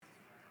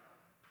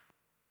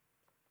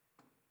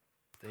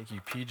Thank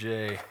you,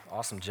 PJ.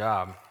 Awesome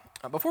job.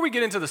 Before we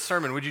get into the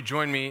sermon, would you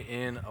join me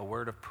in a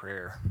word of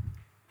prayer?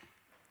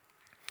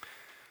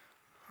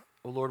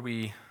 Oh Lord,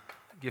 we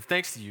give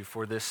thanks to you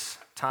for this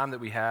time that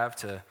we have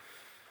to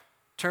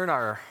turn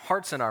our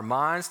hearts and our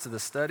minds to the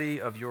study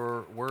of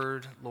your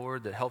word,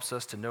 Lord, that helps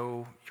us to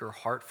know your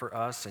heart for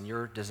us and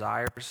your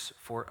desires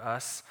for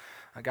us.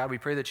 God, we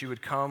pray that you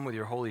would come with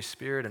your Holy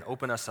Spirit and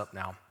open us up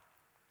now.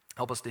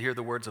 Help us to hear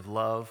the words of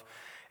love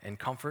and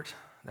comfort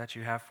that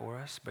you have for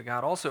us. But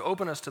God, also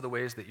open us to the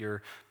ways that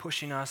you're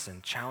pushing us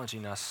and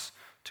challenging us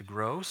to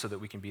grow so that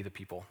we can be the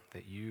people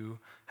that you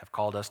have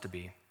called us to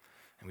be.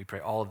 And we pray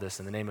all of this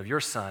in the name of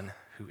your Son,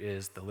 who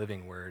is the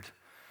living word.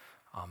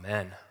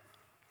 Amen.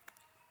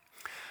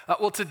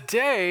 Well,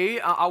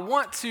 today I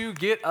want to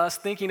get us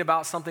thinking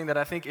about something that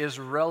I think is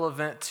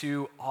relevant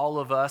to all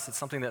of us. It's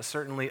something that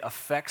certainly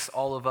affects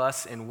all of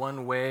us in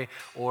one way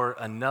or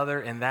another,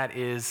 and that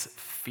is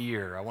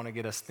fear. I want to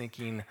get us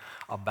thinking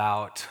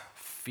about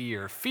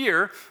fear.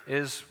 Fear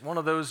is one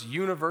of those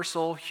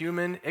universal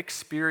human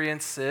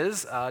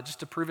experiences. Just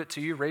to prove it to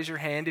you, raise your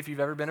hand if you've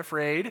ever been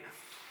afraid.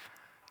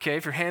 Okay,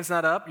 if your hand's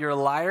not up, you're a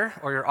liar,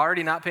 or you're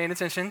already not paying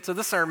attention to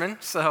the sermon.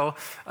 So,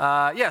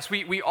 yes,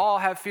 we all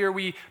have fear.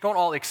 We don't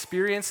all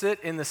experience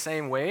it in the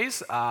same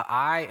ways.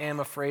 I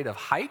am afraid of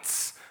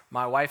heights.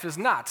 My wife is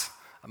not.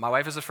 My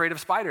wife is afraid of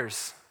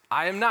spiders.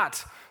 I am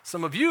not.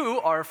 Some of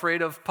you are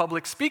afraid of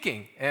public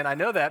speaking, and I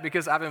know that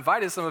because I've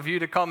invited some of you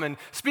to come and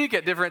speak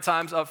at different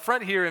times up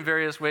front here in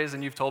various ways,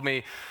 and you've told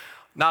me,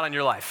 not on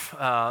your life.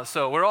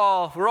 So we're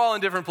all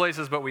in different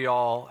places, but we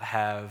all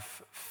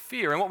have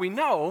fear. And what we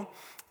know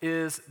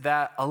is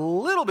that a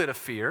little bit of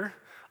fear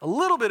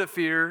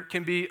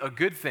can be a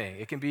good thing.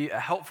 It can be a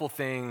helpful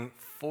thing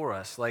for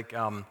us. Like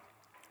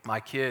my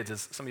kids,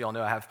 as some of y'all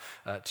know, I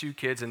have 2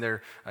 kids, and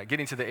they're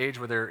getting to the age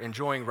where they're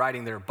enjoying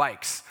riding their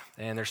bikes,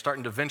 and they're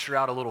starting to venture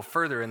out a little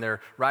further, and they're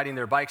riding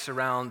their bikes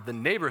around the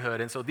neighborhood.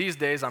 And so these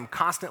days, I'm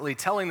constantly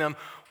telling them,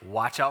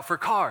 watch out for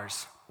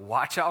cars.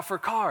 Watch out for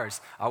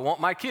cars. I want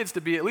my kids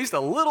to be at least a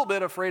little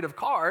bit afraid of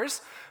cars,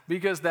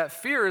 because that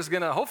fear is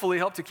going to hopefully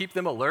help to keep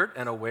them alert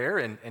and aware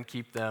and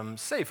keep them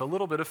safe. A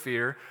little bit of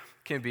fear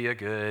can be a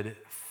good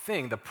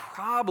thing. The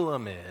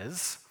problem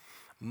is,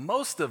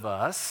 most of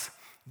us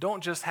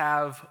don't just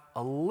have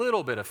a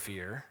little bit of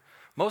fear.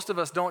 Most of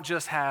us don't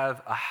just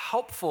have a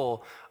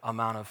helpful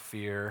amount of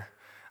fear.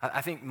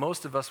 I think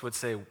most of us would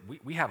say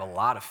we have a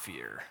lot of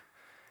fear.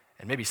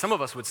 And maybe some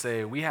of us would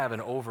say we have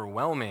an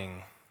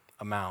overwhelming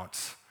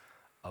amount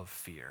of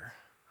fear.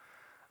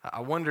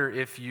 I wonder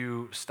if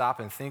you stop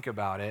and think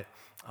about it,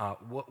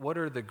 what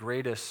are the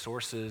greatest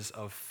sources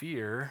of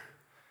fear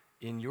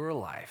in your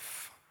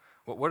life?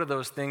 What are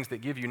those things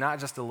that give you not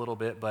just a little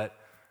bit, but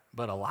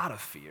a lot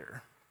of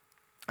fear?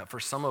 For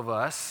some of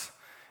us,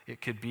 it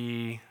could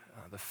be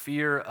the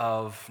fear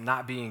of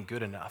not being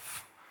good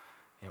enough.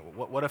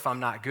 What if I'm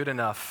not good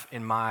enough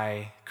in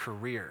my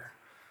career?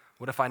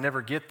 What if I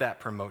never get that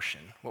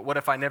promotion? What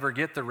if I never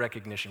get the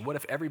recognition? What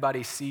if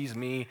everybody sees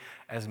me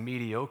as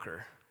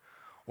mediocre?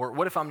 Or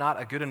what if I'm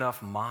not a good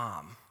enough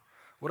mom?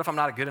 What if I'm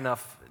not a good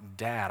enough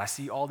dad? I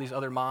see all these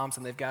other moms,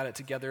 and they've got it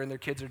together, and their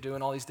kids are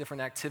doing all these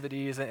different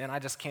activities, and I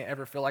just can't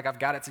ever feel like I've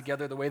got it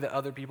together the way that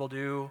other people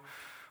do.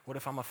 What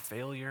if I'm a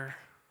failure?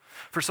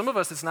 For some of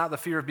us, it's not the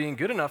fear of being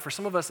good enough. For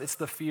some of us, it's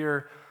the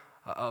fear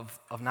of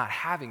not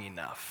having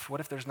enough.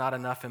 What if there's not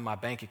enough in my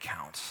bank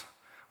account?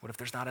 What if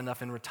there's not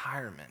enough in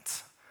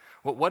retirement?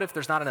 What if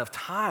there's not enough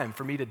time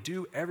for me to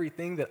do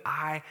everything that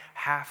I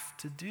have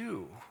to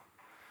do?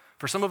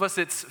 For some of us,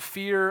 it's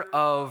fear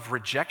of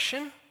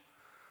rejection.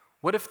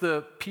 What if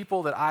the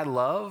people that I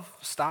love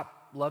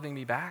stop loving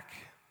me back?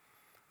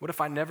 What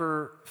if I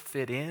never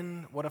fit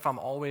in? What if I'm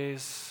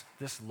always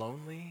this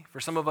lonely?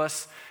 For some of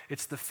us,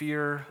 it's the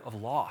fear of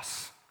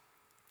loss.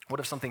 What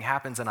if something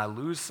happens and I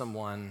lose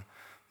someone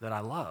that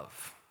I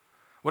love?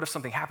 What if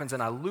something happens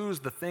and I lose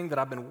the thing that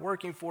I've been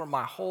working for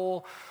my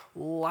whole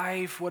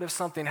life? What if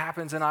something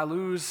happens and I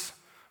lose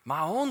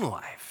my own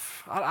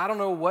life? I don't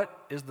know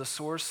what is the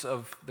source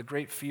of the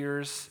great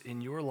fears in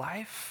your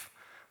life,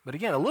 but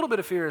again, a little bit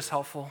of fear is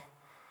helpful.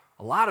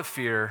 A lot of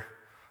fear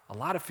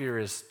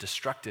is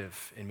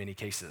destructive in many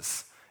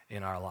cases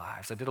in our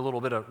lives. I did a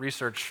little bit of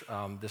research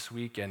this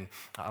week, and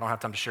I don't have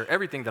time to share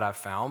everything that I've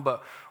found,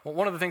 but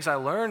one of the things I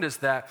learned is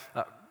that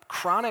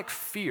chronic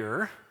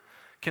fear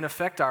can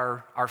affect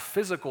our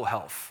physical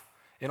health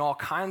in all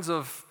kinds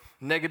of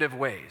negative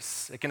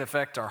ways. It can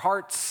affect our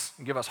hearts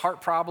and give us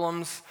heart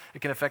problems.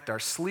 It can affect our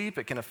sleep.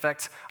 It can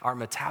affect our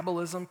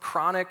metabolism.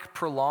 Chronic,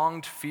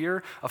 prolonged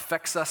fear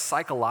affects us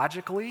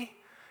psychologically.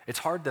 It's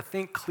hard to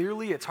think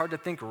clearly. It's hard to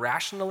think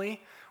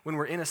rationally when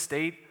we're in a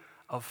state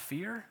of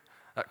fear.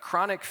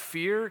 Chronic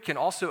fear can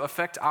also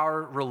affect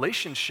our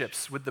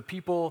relationships with the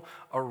people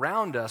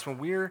around us. When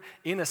we're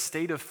in a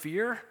state of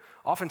fear,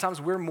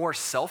 oftentimes we're more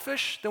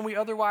selfish than we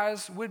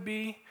otherwise would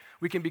be.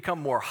 We can become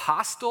more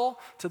hostile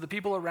to the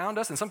people around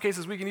us. In some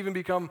cases, we can even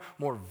become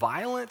more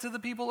violent to the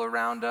people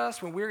around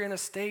us when we're in a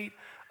state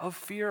of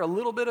fear. A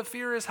little bit of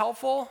fear is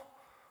helpful.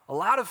 A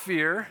lot of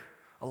fear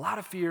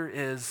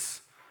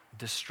is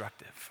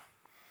destructive.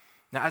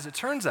 Now, as it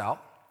turns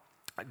out,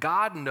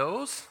 God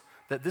knows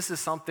that this is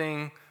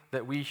something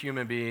that we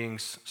human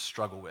beings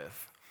struggle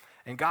with.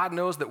 And God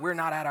knows that we're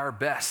not at our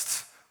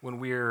best when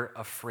we're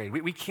afraid.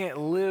 We can't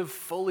live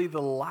fully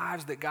the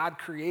lives that God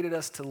created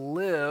us to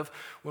live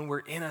when we're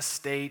in a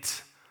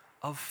state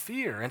of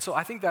fear. And so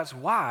I think that's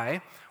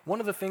why one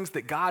of the things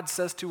that God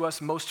says to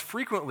us most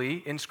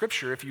frequently in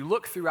Scripture, if you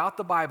look throughout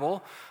the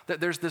Bible,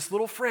 that there's this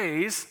little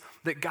phrase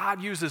that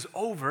God uses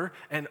over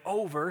and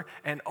over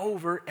and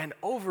over and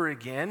over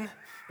again,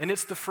 and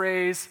it's the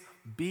phrase,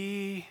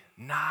 be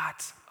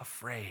not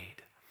afraid.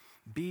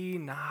 Be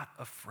not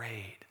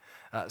afraid.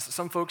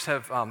 Some folks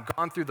have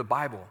gone through the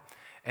Bible,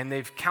 and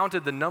they've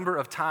counted the number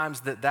of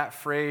times that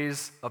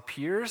phrase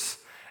appears,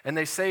 and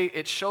they say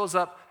it shows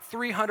up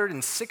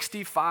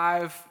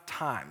 365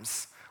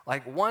 times,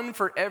 like one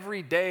for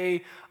every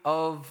day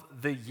of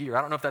the year.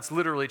 I don't know if that's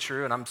literally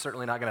true, and I'm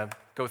certainly not going to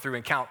go through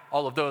and count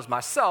all of those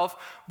myself,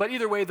 but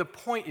either way, the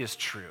point is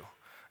true.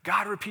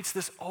 God repeats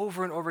this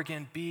over and over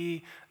again,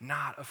 be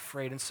not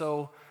afraid. And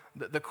so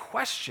the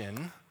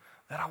question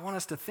that I want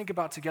us to think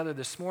about together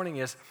this morning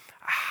is,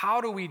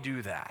 how do we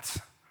do that?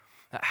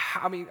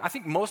 I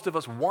think most of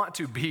us want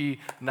to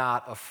be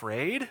not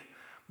afraid,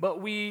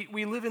 but we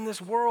live in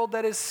this world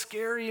that is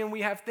scary, and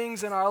we have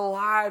things in our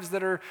lives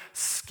that are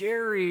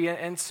scary.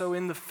 And so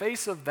in the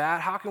face of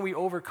that, how can we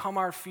overcome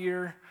our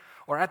fear?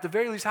 Or at the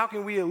very least, how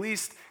can we at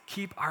least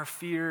keep our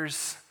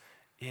fears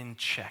in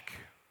check?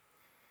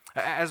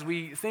 As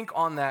we think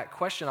on that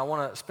question, I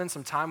want to spend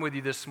some time with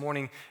you this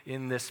morning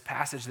in this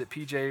passage that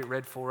PJ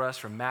read for us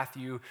from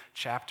Matthew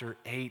chapter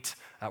 8.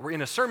 We're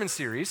in a sermon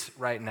series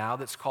right now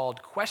that's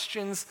called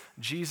Questions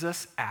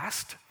Jesus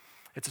Asked.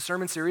 It's a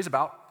sermon series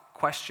about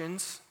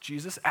questions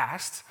Jesus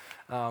asked.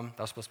 That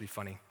was supposed to be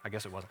funny. I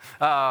guess it wasn't.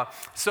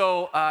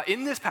 So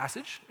in this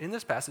passage,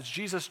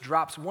 Jesus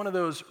drops one of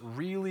those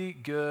really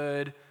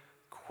good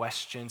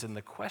questions, and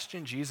the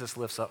question Jesus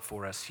lifts up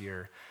for us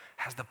here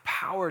has the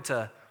power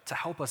to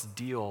help us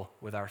deal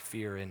with our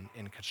fear in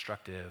a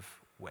constructive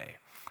way.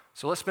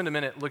 So let's spend a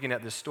minute looking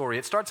at this story.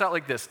 It starts out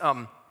like this.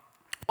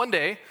 One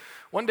day,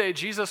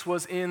 Jesus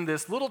was in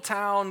this little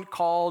town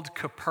called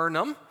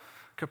Capernaum.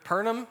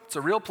 Capernaum, it's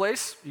a real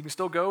place. You can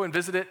still go and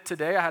visit it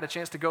today. I had a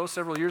chance to go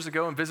several years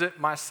ago and visit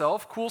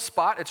myself. Cool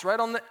spot. It's right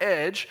on the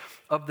edge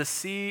of the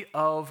Sea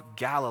of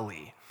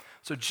Galilee.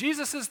 So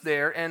Jesus is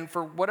there, and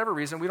for whatever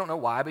reason, we don't know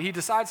why, but he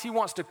decides he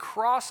wants to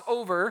cross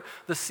over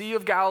the Sea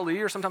of Galilee,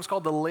 or sometimes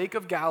called the Lake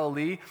of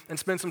Galilee, and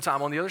spend some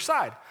time on the other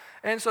side.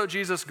 And so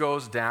Jesus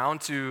goes down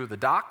to the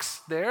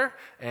docks there,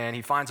 and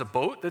he finds a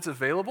boat that's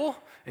available,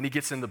 and he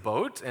gets in the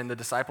boat, and the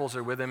disciples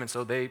are with him, and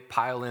so they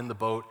pile in the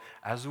boat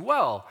as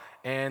well.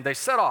 And they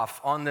set off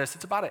on this,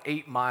 it's about an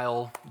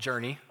 8-mile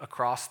journey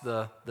across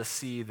the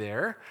sea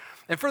there.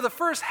 And for the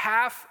first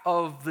half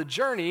of the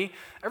journey,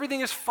 everything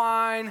is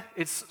fine.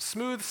 It's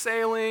smooth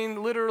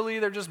sailing. Literally,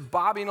 they're just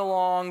bobbing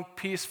along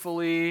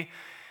peacefully.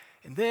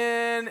 And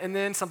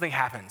then something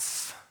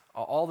happens.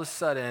 All of a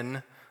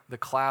sudden, the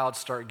clouds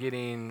start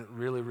getting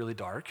really, really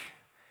dark.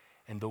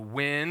 And the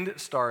wind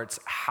starts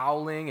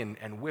howling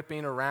and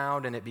whipping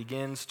around, and it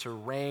begins to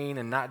rain.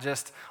 And not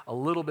just a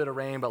little bit of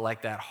rain, but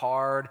like that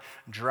hard,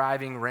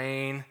 driving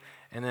rain.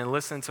 And then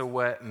listen to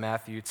what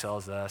Matthew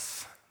tells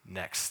us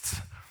next.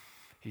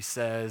 He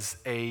says,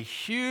 a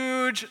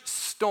huge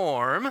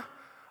storm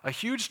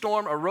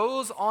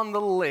arose on the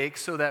lake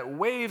so that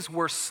waves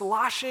were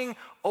sloshing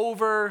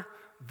over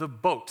the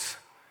boat.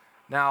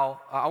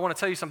 Now, I want to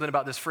tell you something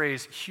about this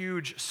phrase,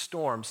 huge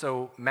storm.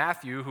 So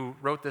Matthew, who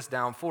wrote this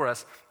down for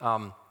us,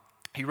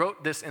 he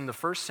wrote this in the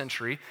first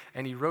century,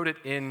 and he wrote it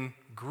in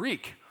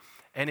Greek.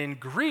 And in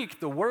Greek,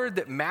 the word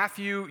that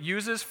Matthew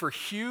uses for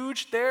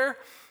huge there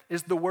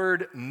is the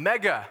word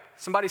mega.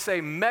 Somebody say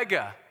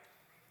mega.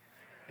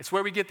 It's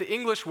where we get the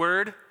English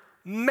word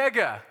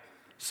mega.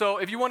 So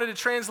if you wanted to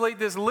translate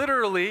this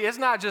literally, it's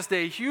not just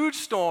a huge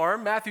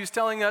storm. Matthew's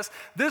telling us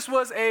this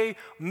was a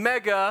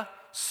mega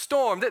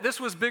storm.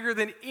 This was bigger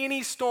than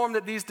any storm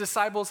that these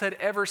disciples had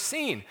ever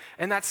seen.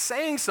 And that's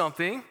saying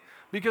something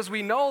because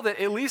we know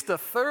that at least a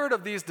third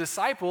of these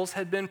disciples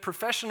had been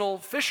professional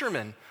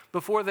fishermen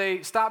before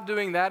they stopped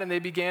doing that and they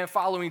began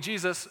following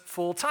Jesus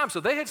full time. So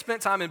they had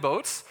spent time in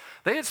boats.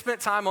 They had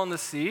spent time on the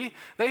sea.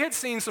 They had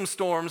seen some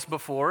storms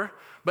before,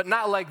 but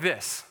not like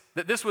this.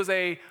 That this was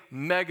a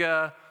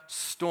mega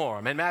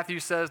storm. And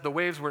Matthew says the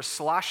waves were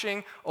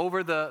sloshing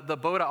over the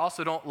boat. I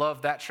also don't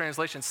love that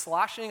translation.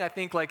 Sloshing, I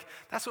think like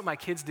that's what my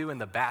kids do in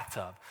the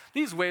bathtub.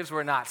 These waves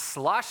were not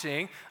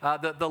sloshing.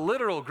 The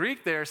literal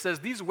Greek there says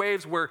these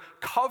waves were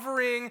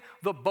covering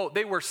the boat.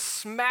 They were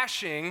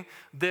smashing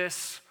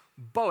this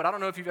boat. I don't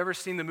know if you've ever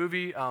seen the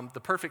movie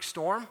The Perfect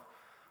Storm,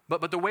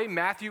 but the way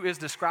Matthew is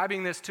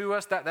describing this to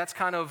us, that's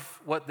kind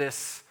of what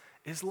this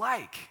is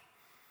like.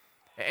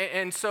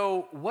 And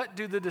so what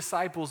do the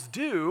disciples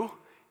do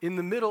in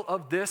the middle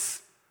of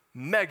this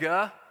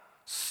mega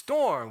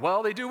storm?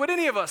 Well, they do what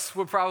any of us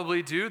would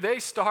probably do. They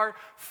start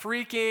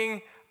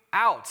freaking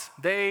out.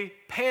 They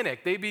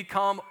panic. They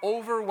become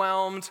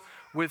overwhelmed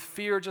with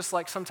fear, just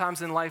like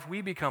sometimes in life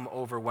we become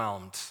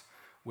overwhelmed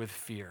with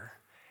fear.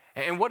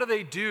 And what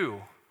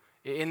do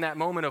in that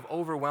moment of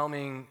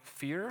overwhelming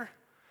fear?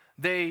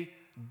 They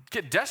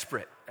get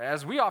desperate,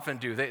 as we often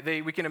do.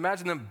 We can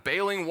imagine them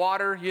bailing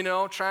water,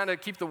 trying to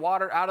keep the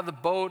water out of the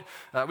boat.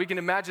 We can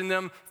imagine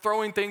them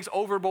throwing things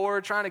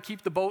overboard, trying to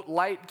keep the boat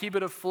light, keep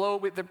it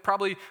afloat. They're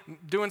probably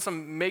doing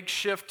some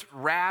makeshift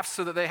rafts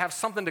so that they have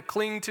something to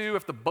cling to.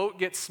 If the boat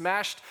gets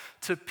smashed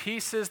to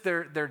pieces,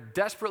 they're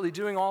desperately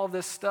doing all of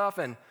this stuff.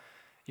 And,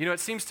 it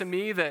seems to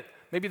me that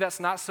maybe that's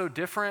not so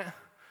different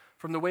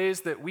from the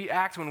ways that we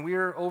act when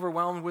we're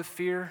overwhelmed with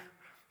fear.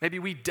 Maybe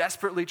we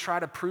desperately try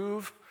to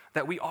prove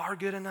that we are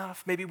good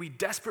enough. Maybe we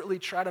desperately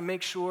try to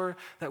make sure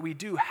that we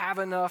do have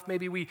enough.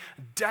 Maybe we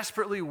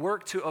desperately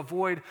work to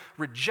avoid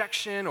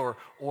rejection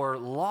or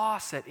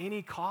loss at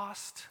any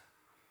cost.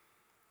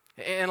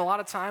 And a lot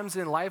of times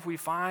in life we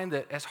find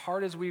that as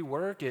hard as we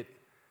work, it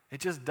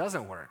just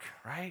doesn't work,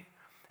 right?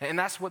 And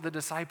that's what the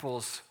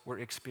disciples were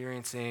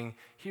experiencing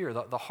here.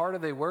 The harder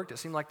they worked, it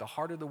seemed like the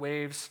harder the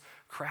waves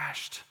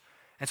crashed.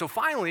 And so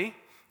finally,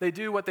 they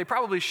do what they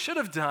probably should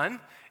have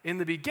done in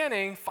the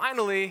beginning.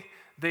 Finally,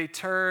 they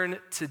turn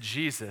to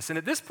Jesus. And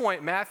at this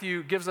point,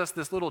 Matthew gives us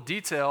this little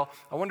detail.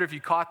 I wonder if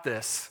you caught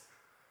this.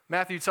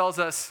 Matthew tells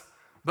us,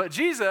 but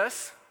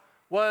Jesus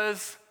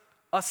was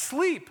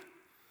asleep.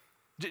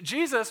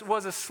 Jesus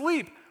was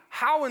asleep.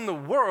 How in the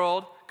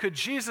world could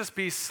Jesus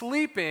be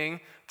sleeping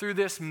through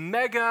this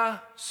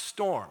mega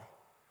storm?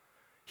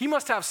 He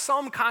must have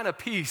some kind of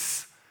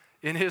peace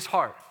in his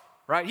heart,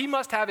 right? He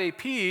must have a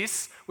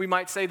peace, we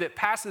might say, that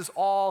passes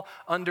all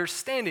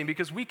understanding,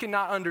 because we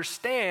cannot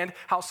understand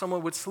how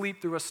someone would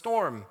sleep through a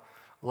storm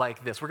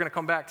like this. We're going to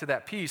come back to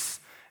that peace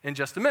in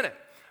just a minute.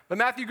 But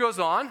Matthew goes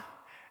on,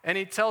 and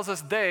he tells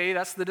us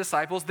that's the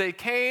disciples, they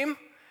came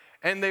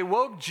and they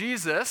woke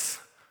Jesus,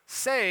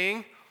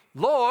 saying,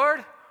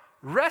 Lord,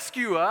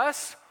 rescue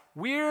us.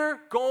 We're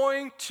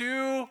going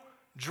to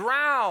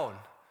drown.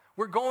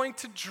 We're going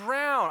to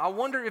drown. I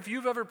wonder if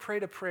you've ever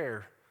prayed a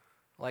prayer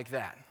like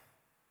that.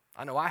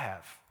 I know I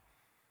have.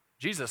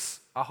 Jesus,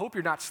 I hope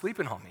you're not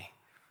sleeping on me.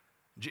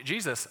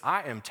 Jesus,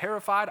 I am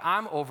terrified.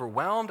 I'm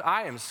overwhelmed.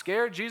 I am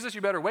scared. Jesus,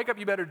 you better wake up.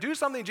 You better do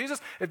something.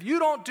 Jesus, if you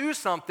don't do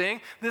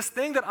something, this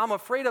thing that I'm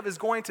afraid of is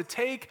going to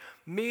take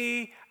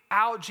me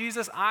out.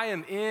 Jesus, I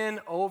am in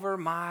over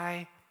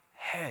my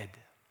head.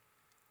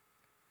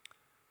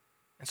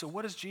 And so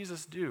what does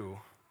Jesus do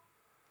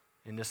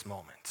in this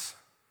moment?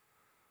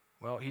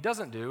 Well, he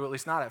doesn't do, at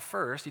least not at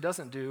first, he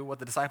doesn't do what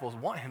the disciples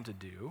want him to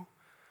do.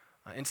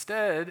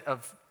 Instead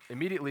of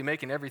immediately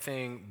making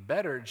everything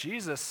better,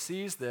 Jesus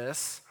sees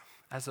this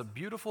as a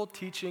beautiful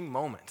teaching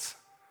moment.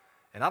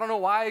 And I don't know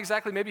why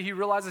exactly. Maybe he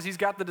realizes he's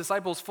got the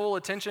disciples' full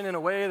attention in a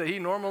way that he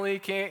normally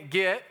can't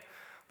get,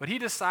 but he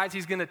decides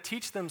he's going to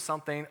teach them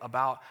something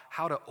about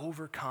how to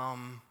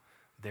overcome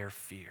their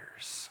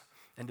fears.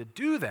 And to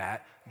do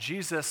that,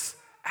 Jesus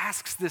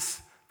asks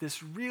this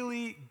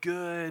really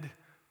good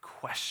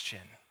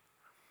question.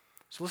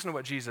 So listen to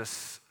what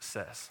Jesus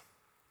says.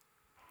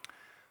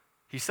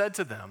 He said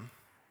to them,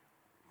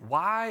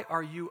 "Why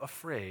are you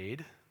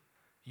afraid,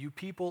 you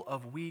people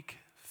of weak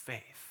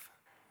faith?"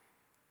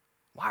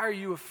 Why are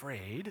you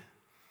afraid,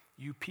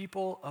 you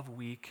people of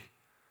weak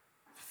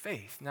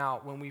faith?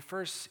 Now, when we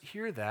first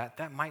hear that,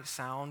 that might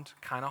sound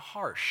kind of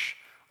harsh.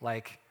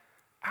 Like,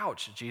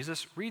 ouch,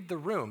 Jesus, read the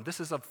room. This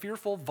is a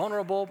fearful,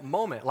 vulnerable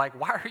moment. Like,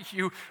 why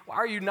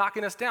are you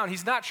knocking us down?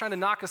 He's not trying to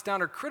knock us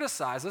down or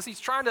criticize us. He's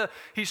trying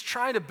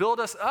to build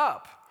us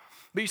up.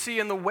 But you see,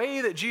 in the way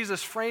that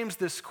Jesus frames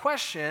this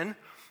question,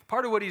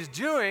 part of what he's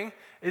doing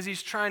is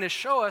he's trying to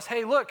show us,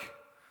 hey, look,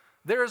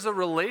 there's a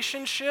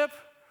relationship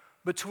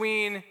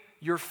between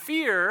your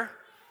fear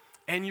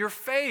and your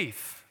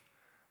faith.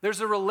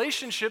 There's a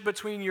relationship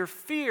between your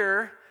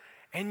fear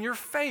and your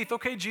faith.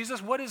 Okay, Jesus,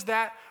 what is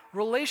that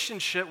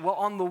relationship? Well,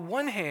 on the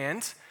one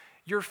hand,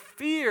 your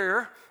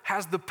fear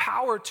has the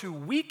power to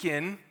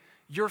weaken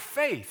your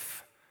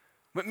faith.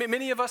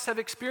 Many of us have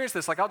experienced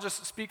this. Like, I'll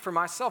just speak for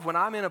myself. When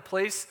I'm in a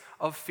place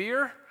of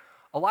fear,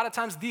 a lot of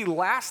times the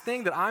last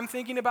thing that I'm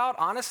thinking about,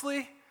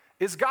 honestly,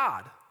 is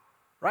God,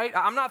 right?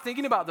 I'm not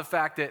thinking about the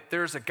fact that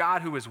there's a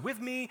God who is with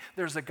me,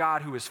 there's a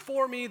God who is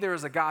for me, there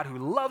is a God who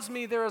loves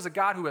me, there is a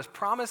God who has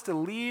promised to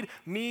lead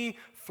me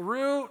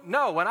through.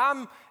 No, when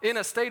I'm in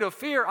a state of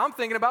fear, I'm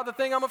thinking about the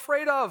thing I'm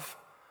afraid of.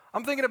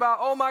 I'm thinking about,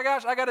 oh my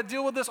gosh, I got to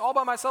deal with this all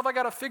by myself. I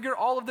got to figure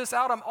all of this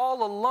out. I'm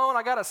all alone.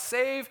 I got to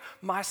save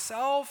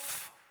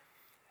myself.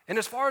 And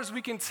as far as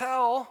we can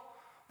tell,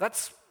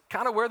 that's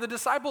kind of where the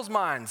disciples'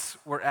 minds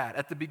were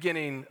at the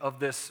beginning of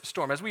this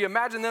storm. As we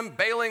imagine them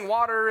bailing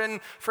water and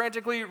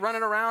frantically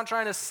running around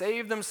trying to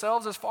save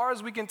themselves, as far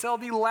as we can tell,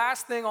 the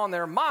last thing on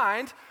their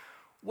mind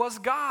was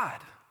God.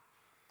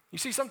 You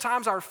see,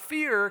 sometimes our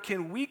fear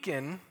can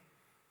weaken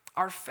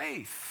our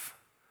faith.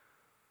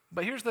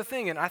 But here's the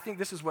thing, and I think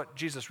this is what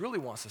Jesus really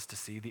wants us to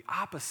see. The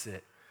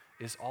opposite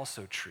is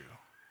also true.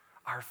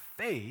 Our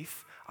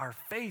faith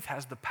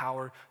has the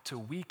power to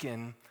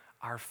weaken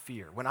our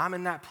fear. When I'm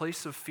in that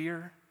place of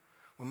fear,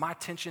 when my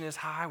tension is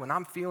high, when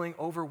I'm feeling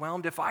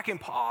overwhelmed, if I can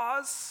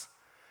pause,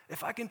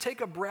 if I can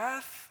take a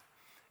breath,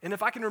 And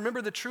if I can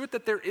remember the truth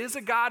that there is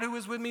a God who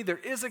is with me, there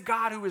is a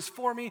God who is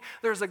for me,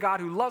 there's a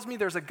God who loves me,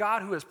 there's a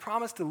God who has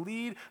promised to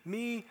lead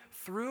me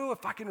through,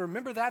 if I can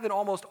remember that, then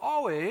almost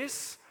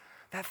always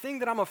that thing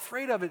that I'm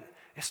afraid of, it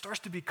starts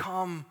to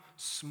become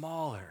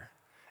smaller.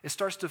 It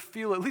starts to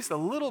feel at least a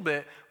little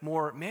bit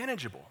more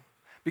manageable.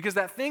 Because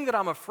that thing that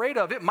I'm afraid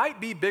of, it might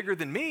be bigger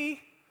than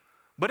me,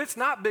 but it's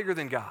not bigger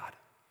than God.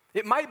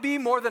 It might be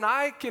more than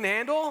I can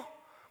handle,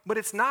 but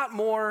it's not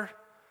more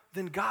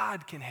than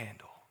God can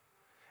handle.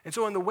 And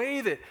so in the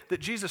way that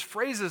Jesus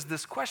phrases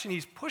this question,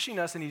 he's pushing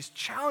us and he's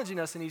challenging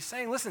us and he's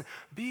saying, listen,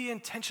 be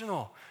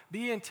intentional.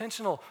 Be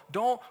intentional.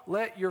 Don't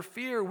let your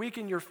fear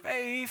weaken your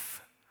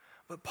faith,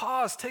 but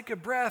pause, take a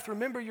breath,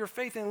 remember your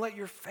faith, and let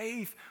your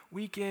faith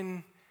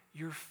weaken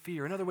your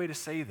fear. Another way to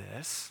say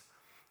this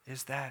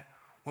is that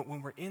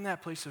when we're in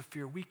that place of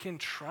fear, we can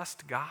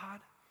trust God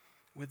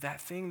with that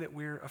thing that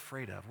we're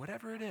afraid of,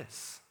 whatever it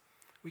is.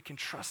 We can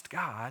trust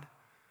God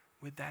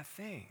with that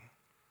thing.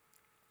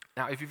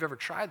 Now, if you've ever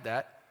tried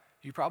that,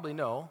 you probably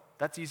know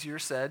that's easier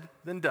said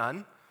than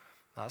done.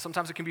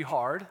 Sometimes it can be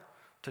hard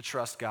to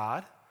trust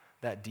God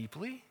that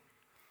deeply.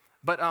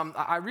 But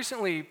I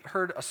recently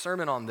heard a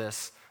sermon on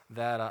this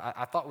that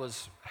I thought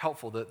was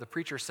helpful. The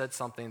preacher said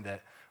something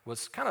that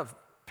was kind of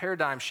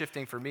paradigm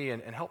shifting for me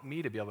and helped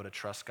me to be able to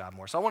trust God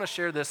more. So I want to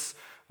share this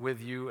with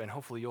you, and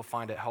hopefully you'll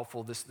find it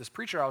helpful. This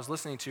preacher I was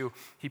listening to,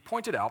 he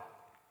pointed out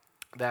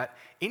that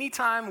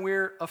anytime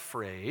we're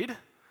afraid,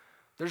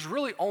 there's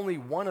really only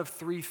one of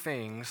three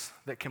things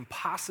that can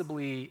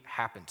possibly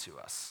happen to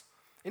us.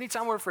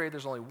 Anytime we're afraid,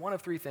 there's only one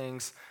of three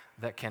things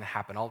that can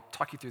happen. I'll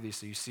talk you through these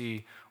so you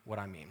see what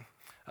I mean.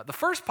 The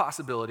first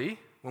possibility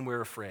when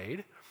we're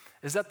afraid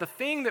is that the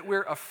thing that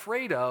we're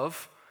afraid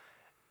of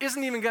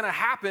isn't even going to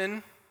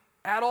happen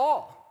at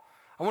all.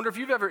 I wonder if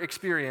you've ever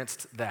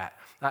experienced that.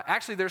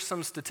 Actually, there's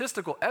some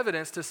statistical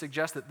evidence to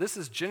suggest that this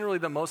is generally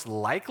the most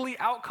likely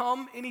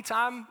outcome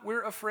anytime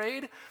we're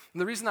afraid.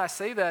 And the reason I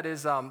say that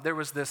is there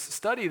was this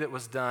study that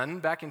was done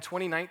back in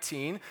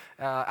 2019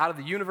 out of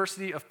the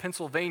University of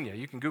Pennsylvania.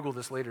 You can Google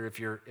this later if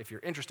you're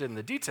interested in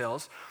the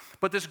details.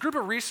 But this group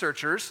of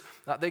researchers,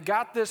 they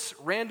got this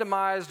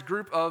randomized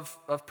group of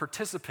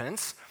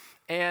participants,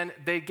 and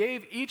they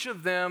gave each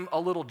of them a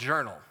little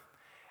journal.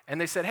 And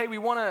they said, hey, we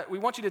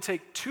want you to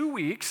take 2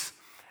 weeks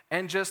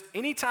and just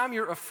anytime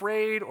you're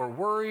afraid or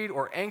worried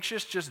or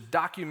anxious, just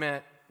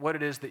document what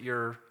it is that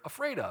you're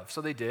afraid of. So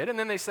they did. And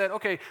then they said,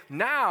 okay,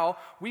 now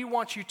we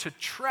want you to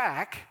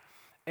track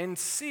and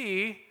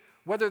see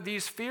whether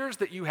these fears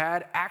that you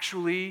had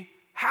actually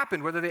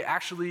happened, whether they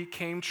actually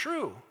came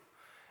true.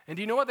 And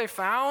do you know what they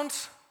found?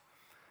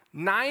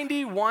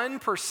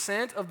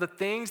 91% of the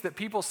things that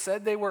people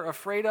said they were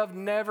afraid of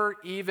never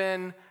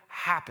even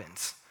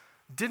happened.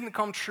 Didn't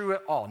come true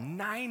at all.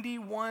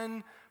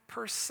 91%.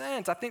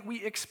 I think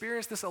we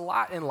experience this a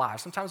lot in life.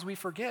 Sometimes we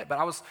forget. But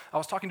I was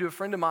talking to a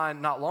friend of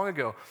mine not long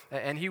ago,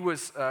 and he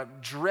was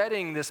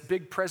dreading this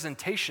big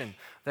presentation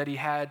that he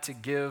had to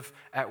give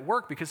at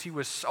work because he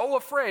was so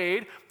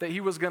afraid that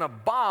he was going to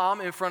bomb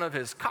in front of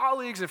his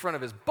colleagues, in front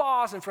of his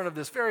boss, in front of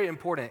this very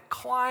important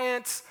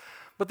client.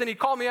 But then he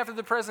called me after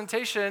the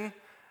presentation,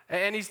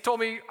 and he told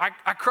me,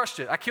 I crushed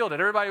it. I killed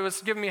it. Everybody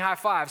was giving me high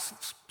fives,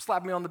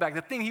 slapped me on the back.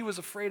 The thing he was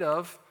afraid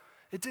of,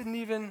 it didn't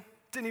even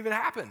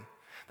happen.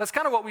 That's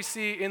kind of what we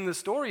see in the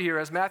story here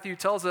as Matthew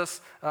tells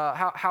us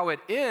how it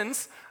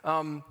ends.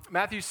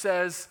 Matthew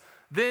says,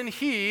 then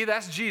he,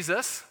 that's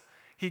Jesus,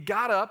 he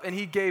got up and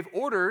he gave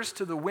orders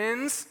to the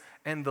winds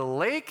and the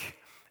lake,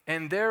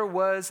 and there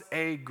was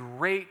a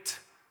great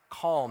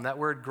calm. That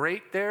word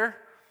great there,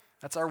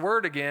 that's our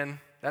word again.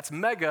 That's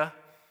mega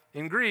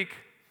in Greek.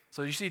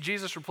 So you see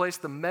Jesus replace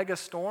the mega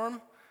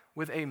storm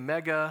with a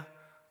mega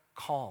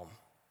calm.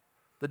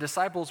 The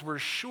disciples were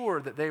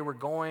sure that they were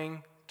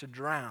going to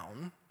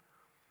drown,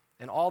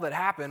 and all that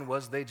happened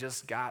was they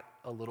just got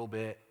a little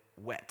bit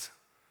wet.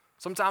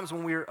 Sometimes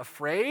when we're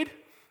afraid,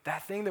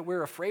 that thing that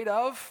we're afraid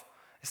of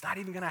is not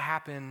even going to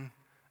happen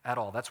at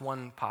all. That's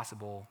one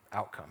possible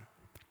outcome.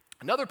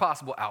 Another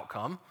possible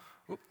outcome,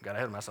 got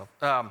ahead of myself.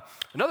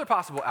 Another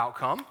possible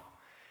outcome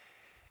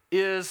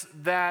is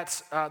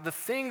that the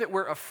thing that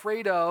we're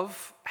afraid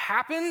of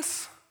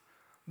happens,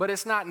 but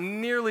it's not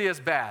nearly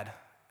as bad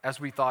as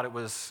we thought it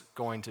was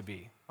going to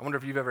be. I wonder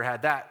if you've ever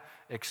had that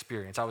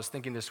experience. I was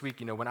thinking this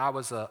week, when I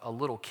was a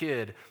little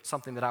kid,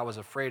 something that I was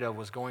afraid of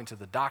was going to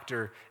the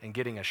doctor and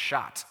getting a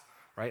shot,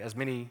 right? As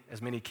many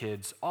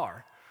kids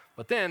are.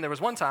 But then there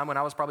was one time when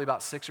I was probably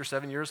about 6 or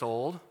 7 years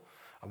old.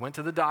 I went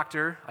to the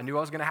doctor. I knew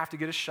I was going to have to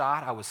get a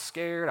shot. I was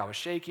scared. I was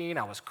shaking.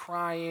 I was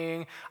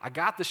crying. I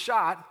got the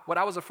shot. What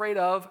I was afraid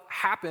of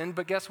happened,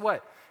 but guess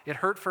what? It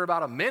hurt for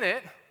about a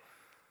minute,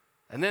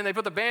 and then they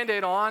put the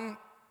Band-Aid on,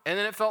 and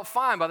then it felt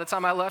fine by the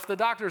time I left the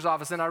doctor's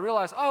office, and I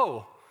realized,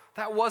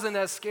 that wasn't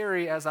as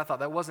scary as I thought.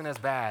 That wasn't as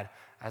bad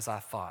as I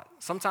thought.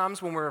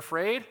 Sometimes when we're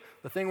afraid,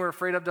 the thing we're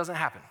afraid of doesn't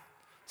happen.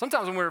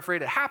 Sometimes when we're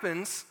afraid, it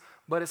happens,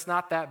 but it's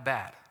not that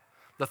bad.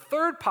 The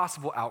third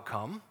possible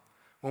outcome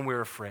when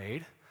we're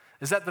afraid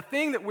is that the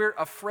thing that we're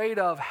afraid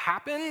of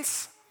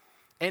happens,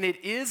 and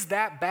it is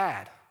that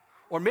bad,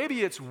 or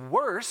maybe it's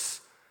worse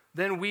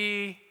than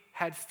we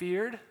had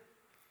feared.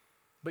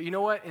 But you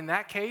know what? In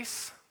that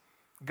case,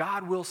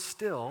 God will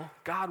still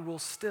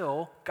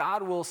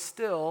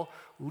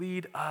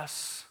lead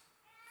us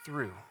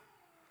through.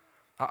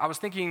 I was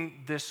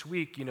thinking this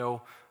week,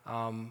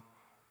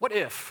 what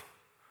if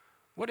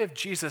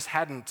Jesus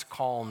hadn't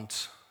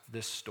calmed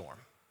this storm?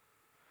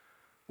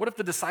 What if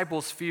the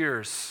disciples'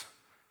 fears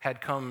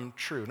had come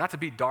true? Not to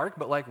be dark,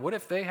 but what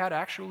if they had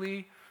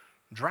actually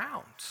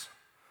drowned?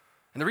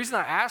 And the reason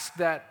I ask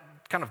that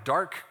kind of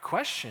dark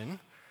question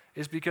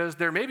is because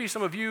there may be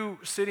some of you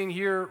sitting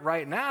here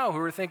right now who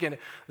are thinking,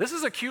 this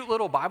is a cute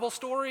little Bible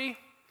story,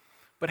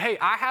 but hey,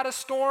 I had a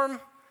storm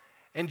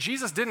and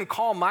Jesus didn't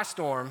calm my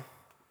storm.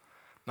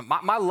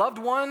 My loved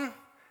one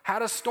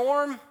had a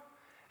storm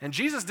and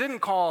Jesus didn't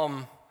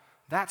calm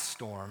that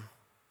storm.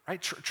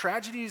 Right?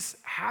 Tragedies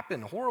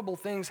happen, horrible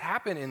things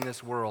happen in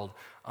this world,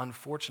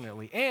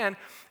 unfortunately. And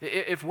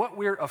if what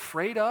we're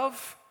afraid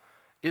of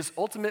is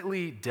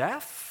ultimately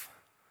death,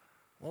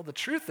 well, the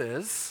truth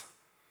is,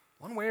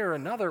 one way or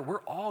another,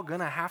 we're all going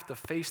to have to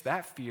face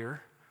that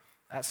fear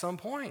at some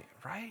point,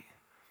 right?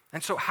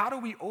 And so how do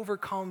we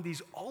overcome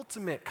these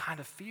ultimate kind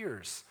of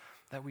fears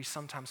that we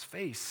sometimes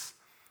face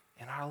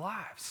in our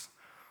lives?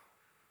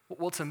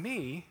 Well, to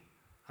me,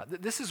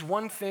 this is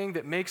one thing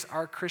that makes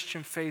our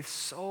Christian faith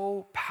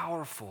so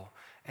powerful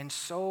and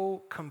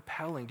so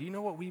compelling. Do you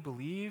know what we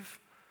believe?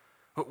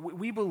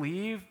 We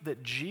believe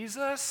that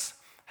Jesus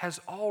has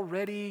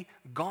already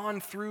gone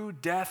through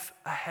death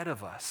ahead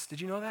of us. Did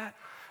you know that?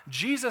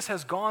 Jesus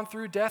has gone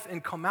through death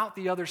and come out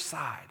the other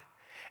side.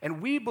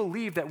 And we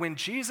believe that when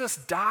Jesus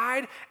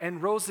died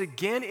and rose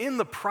again, in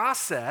the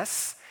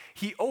process,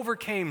 he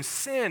overcame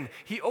sin,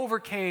 he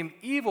overcame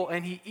evil,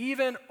 and he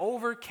even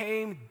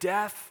overcame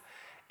death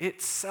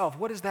itself.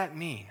 What does that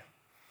mean?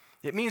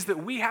 It means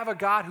that we have a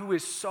God who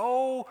is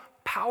so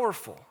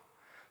powerful,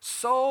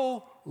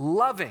 so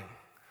loving,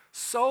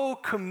 so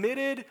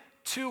committed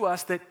to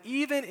us that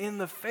even in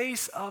the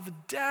face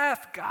of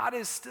death, God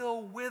is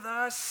still with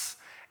us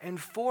and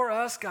for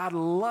us. God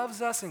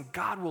loves us and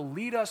God will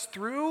lead us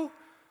through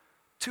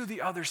to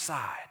the other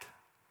side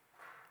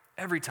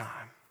every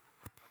time.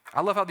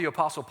 I love how the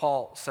Apostle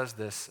Paul says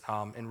this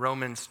in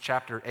Romans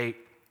chapter 8.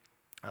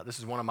 This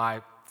is one of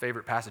my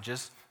favorite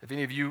passages. If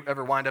any of you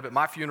ever wind up at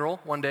my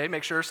funeral one day,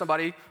 make sure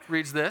somebody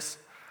reads this.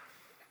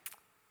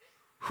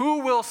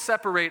 Who will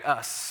separate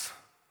us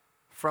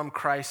from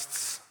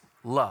Christ's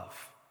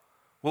love?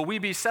 Will we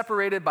be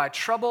separated by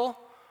trouble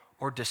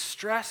or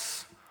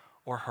distress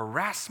or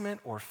harassment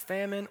or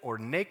famine or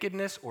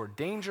nakedness or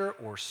danger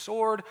or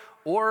sword,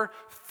 or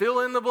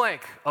fill in the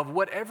blank of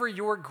whatever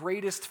your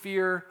greatest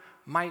fear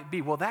might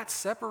be? Will that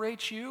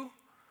separate you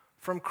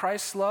from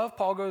Christ's love?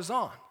 Paul goes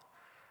on.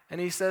 And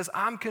he says,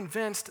 I'm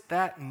convinced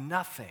that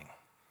nothing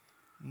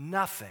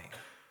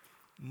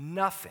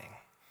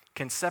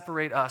can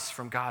separate us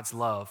from God's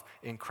love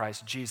in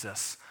Christ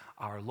Jesus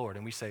our Lord.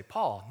 And we say,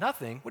 Paul,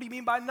 nothing? What do you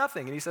mean by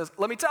nothing? And he says,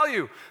 let me tell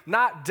you,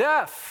 not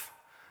death,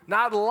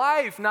 not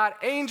life, not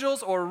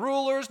angels or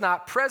rulers,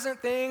 not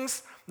present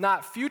things,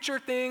 not future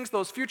things,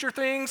 those future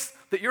things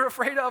that you're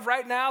afraid of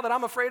right now, that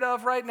I'm afraid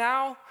of right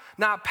now,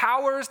 not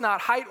powers,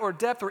 not height or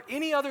depth or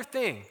any other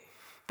thing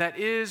that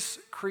is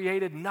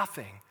created.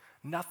 Nothing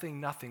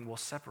will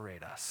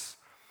separate us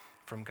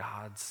from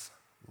God's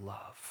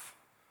love.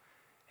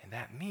 And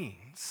that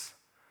means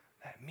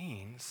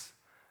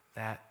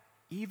that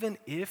even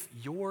if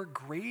your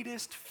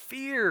greatest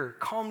fear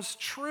comes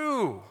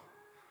true,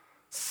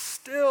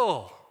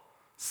 still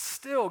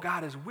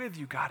God is with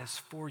you, God is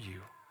for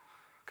you.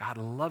 God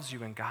loves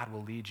you and God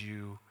will lead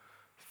you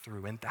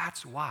through. And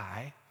that's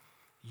why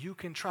you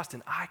can trust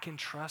and I can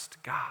trust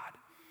God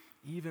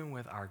even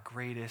with our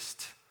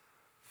greatest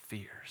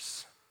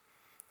fears.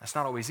 That's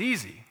not always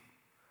easy.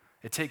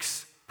 It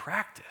takes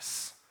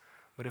practice.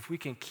 But if we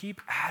can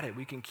keep at it,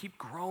 we can keep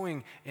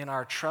growing in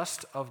our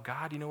trust of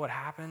God, you know what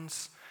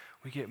happens?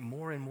 We get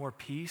more and more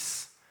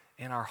peace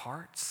in our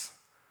hearts.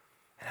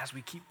 And as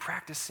we keep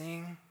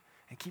practicing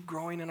and keep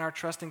growing in our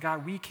trust in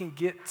God, we can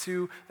get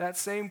to that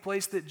same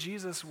place that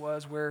Jesus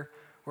was, where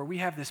we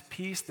have this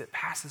peace that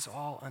passes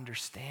all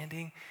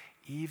understanding,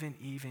 even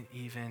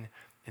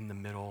in the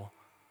middle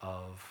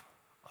of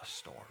a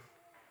storm.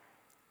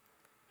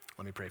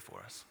 Let me pray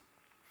for us.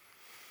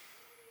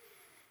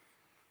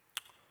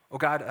 Oh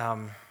God,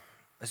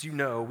 as you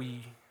know,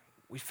 we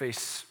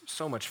face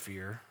so much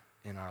fear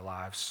in our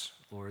lives,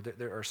 Lord.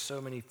 There are so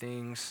many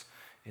things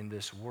in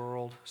this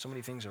world, so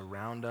many things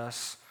around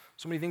us,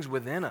 so many things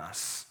within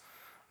us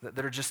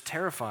that are just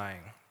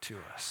terrifying to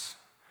us.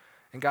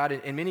 And God,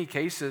 in many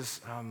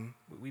cases,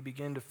 we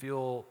begin to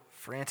feel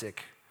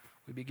frantic.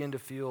 We begin to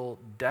feel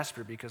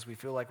desperate because we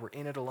feel like we're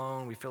in it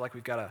alone. We feel like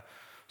we've got to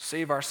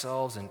save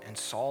ourselves and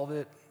solve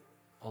it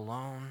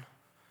alone.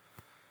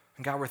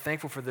 And God, we're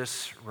thankful for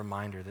this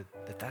reminder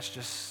that that's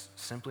just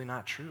simply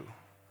not true.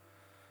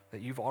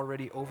 That you've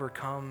already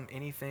overcome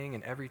anything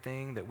and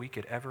everything that we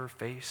could ever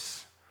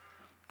face.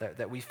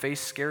 That we face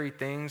scary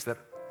things that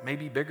may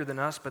be bigger than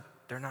us, but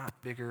they're not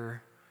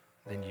bigger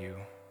than you.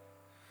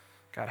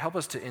 God, help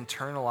us to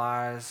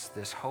internalize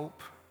this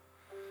hope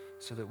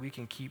so that we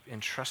can keep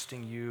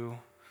entrusting you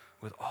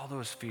with all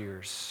those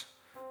fears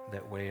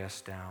that weigh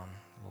us down,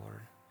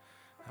 Lord.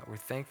 We're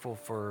thankful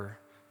for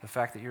the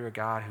fact that you're a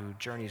God who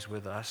journeys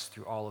with us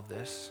through all of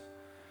this.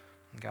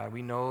 And God,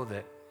 we know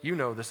that you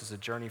know this is a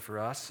journey for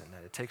us and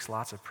that it takes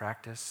lots of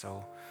practice.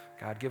 So,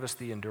 God, give us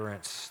the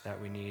endurance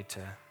that we need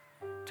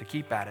to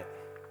keep at it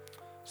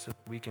so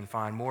that we can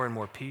find more and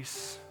more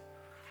peace,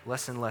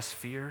 less and less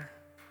fear,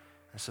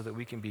 and so that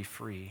we can be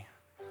free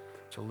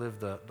to live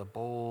the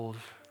bold,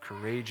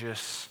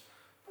 courageous,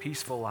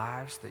 peaceful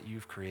lives that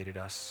you've created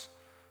us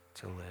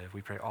to live.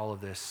 We pray all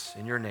of this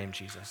in your name,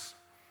 Jesus.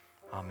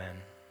 Amen.